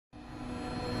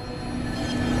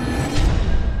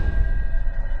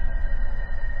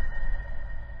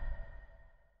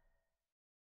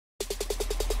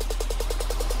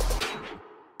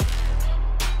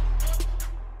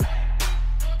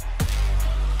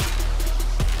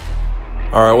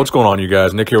All right, what's going on, you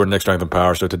guys? Nick here with Nick Strength and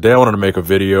Power. So today I wanted to make a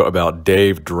video about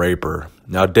Dave Draper.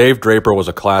 Now, Dave Draper was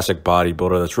a classic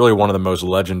bodybuilder that's really one of the most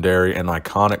legendary and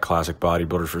iconic classic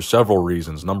bodybuilders for several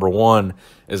reasons. Number one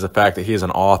is the fact that he is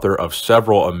an author of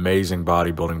several amazing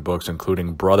bodybuilding books,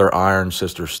 including Brother Iron,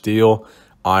 Sister Steel,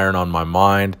 Iron on My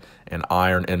Mind, and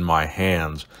Iron in My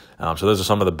Hands. So those are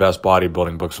some of the best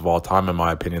bodybuilding books of all time, in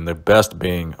my opinion. The best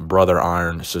being Brother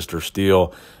Iron, Sister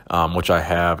Steel, which I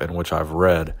have and which I've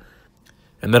read.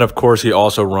 And then, of course, he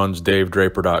also runs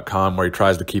DaveDraper.com, where he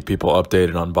tries to keep people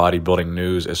updated on bodybuilding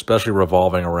news, especially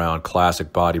revolving around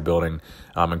classic bodybuilding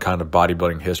and kind of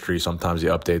bodybuilding history. Sometimes he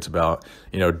updates about,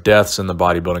 deaths in the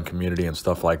bodybuilding community and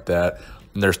stuff like that.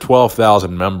 And there's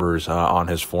 12,000 members on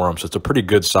his forum, so it's a pretty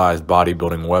good-sized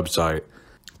bodybuilding website.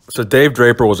 So Dave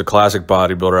Draper was a classic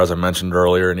bodybuilder, as I mentioned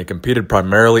earlier, and he competed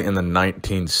primarily in the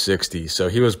 1960s. So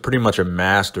he was pretty much a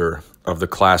master of the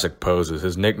classic poses.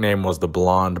 His nickname was the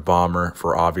Blonde Bomber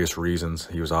for obvious reasons.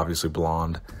 He was obviously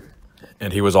blonde.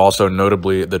 And he was also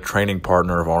notably the training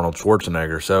partner of Arnold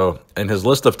Schwarzenegger. So in his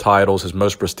list of titles, his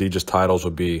most prestigious titles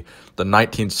would be the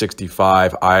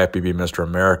 1965 IFBB Mr.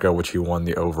 America, which he won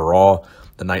the overall.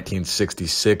 The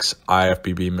 1966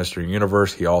 IFBB Mr.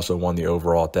 Universe, he also won the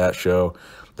overall at that show.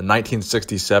 The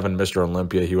 1967 Mr.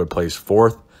 Olympia, he would place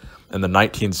fourth. In the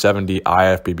 1970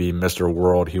 IFBB Mr.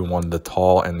 World, he won the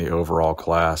tall and the overall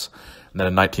class. And then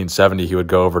in 1970, he would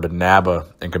go over to NABA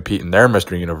and compete in their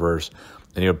Mr. Universe,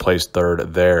 and he would place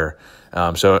third there.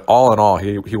 So all in all,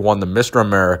 he won the Mr.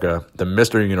 America, the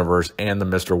Mr. Universe, and the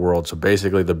Mr. World. So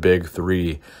basically the big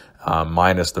three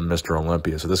minus the Mr.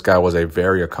 Olympia. So this guy was a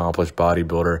very accomplished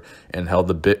bodybuilder and held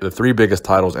the three biggest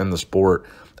titles in the sport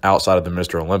outside of the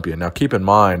Mr. Olympia. Now, keep in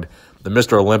mind, the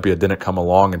Mr. Olympia didn't come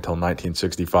along until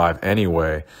 1965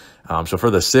 anyway. So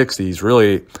for the 60s,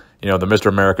 really, the Mr.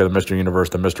 America, the Mr. Universe,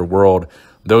 the Mr. World,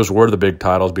 those were the big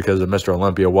titles because the Mr.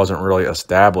 Olympia wasn't really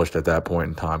established at that point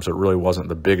in time. So it really wasn't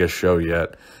the biggest show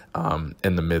yet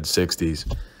in the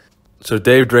mid-60s. So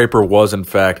Dave Draper was, in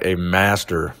fact, a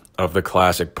master of the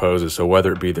classic poses. So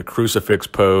whether it be the crucifix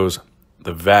pose,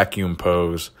 the vacuum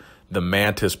pose, the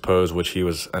mantis pose, which he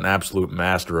was an absolute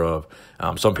master of.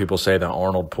 Some people say that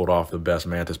Arnold pulled off the best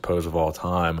mantis pose of all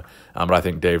time, but I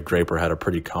think Dave Draper had a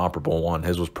pretty comparable one.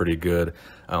 His was pretty good.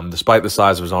 Despite the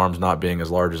size of his arms not being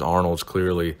as large as Arnold's,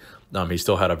 clearly, he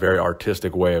still had a very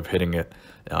artistic way of hitting it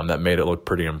that made it look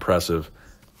pretty impressive.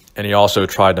 And he also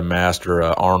tried to master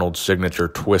Arnold's signature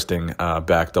twisting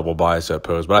back double bicep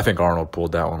pose, but I think Arnold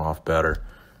pulled that one off better.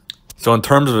 So in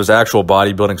terms of his actual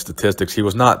bodybuilding statistics, he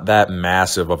was not that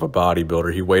massive of a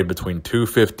bodybuilder. He weighed between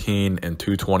 215 and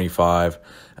 225,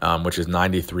 which is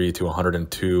 93 to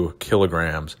 102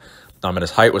 kilograms. And his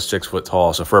height was 6 foot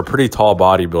tall. So for a pretty tall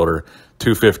bodybuilder,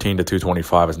 215 to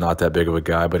 225 is not that big of a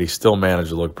guy, but he still managed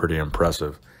to look pretty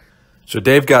impressive. So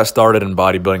Dave got started in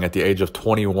bodybuilding at the age of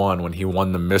 21 when he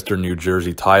won the Mr. New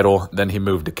Jersey title. Then he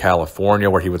moved to California,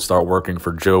 where he would start working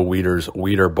for Joe Weider's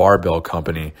Weider Barbell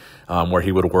Company, where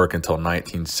he would work until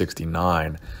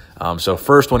 1969. So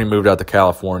first, when he moved out to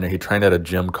California, he trained at a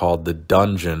gym called The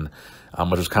Dungeon,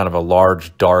 which was kind of a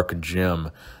large, dark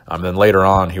gym. Then later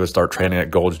on, he would start training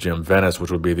at Gold's Gym Venice,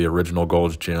 which would be the original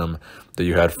Gold's Gym that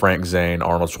you had Frank Zane,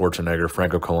 Arnold Schwarzenegger,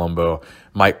 Franco Columbu,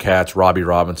 Mike Katz, Robbie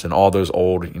Robinson, all those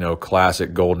old,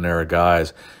 classic golden era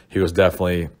guys. He was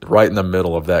definitely right in the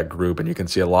middle of that group, and you can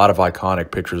see a lot of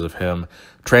iconic pictures of him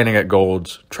training at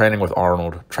Gold's, training with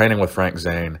Arnold, training with Frank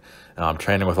Zane,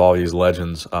 training with all these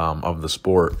legends of the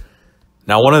sport.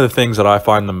 Now, one of the things that I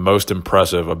find the most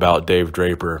impressive about Dave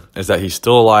Draper is that he's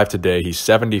still alive today. He's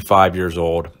 75 years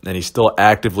old, and he still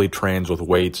actively trains with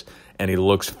weights, and he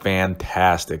looks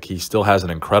fantastic. He still has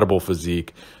an incredible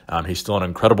physique. He's still an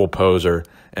incredible poser,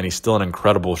 and he's still in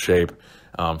incredible shape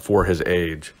for his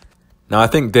age. Now, I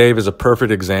think Dave is a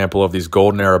perfect example of these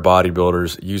golden era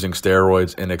bodybuilders using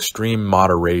steroids in extreme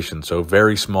moderation, so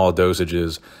very small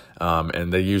dosages,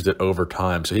 and they used it over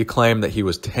time. So he claimed that he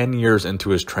was 10 years into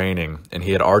his training, and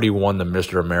he had already won the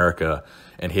Mr. America,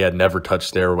 and he had never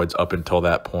touched steroids up until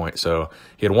that point. So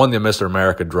he had won the Mr.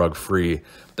 America drug-free.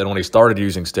 Then when he started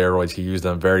using steroids, he used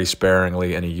them very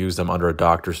sparingly, and he used them under a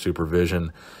doctor's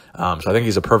supervision. So I think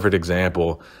he's a perfect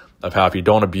example of how if you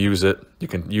don't abuse it, you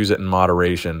can use it in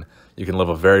moderation, you can live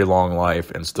a very long life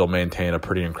and still maintain a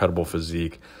pretty incredible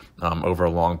physique over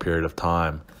a long period of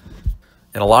time.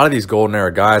 And a lot of these golden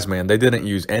era guys, man, they didn't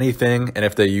use anything, and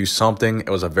if they used something, it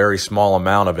was a very small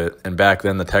amount of it. And back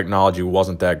then, the technology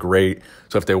wasn't that great.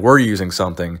 So if they were using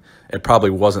something, it probably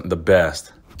wasn't the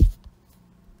best.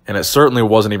 And it certainly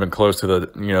wasn't even close to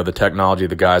the, the technology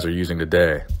the guys are using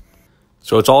today.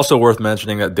 So it's also worth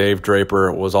mentioning that Dave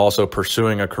Draper was also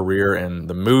pursuing a career in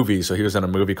the movies. So he was in a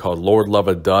movie called Lord Love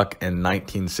a Duck in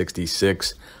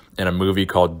 1966 and a movie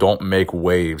called Don't Make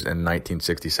Waves in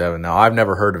 1967. Now, I've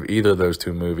never heard of either of those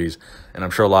two movies, and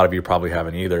I'm sure a lot of you probably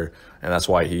haven't either, and that's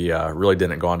why he really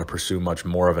didn't go on to pursue much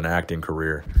more of an acting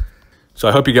career. So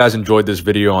I hope you guys enjoyed this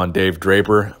video on Dave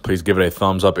Draper. Please give it a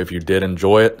thumbs up if you did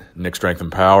enjoy it. Nick Strength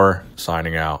and Power,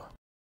 signing out.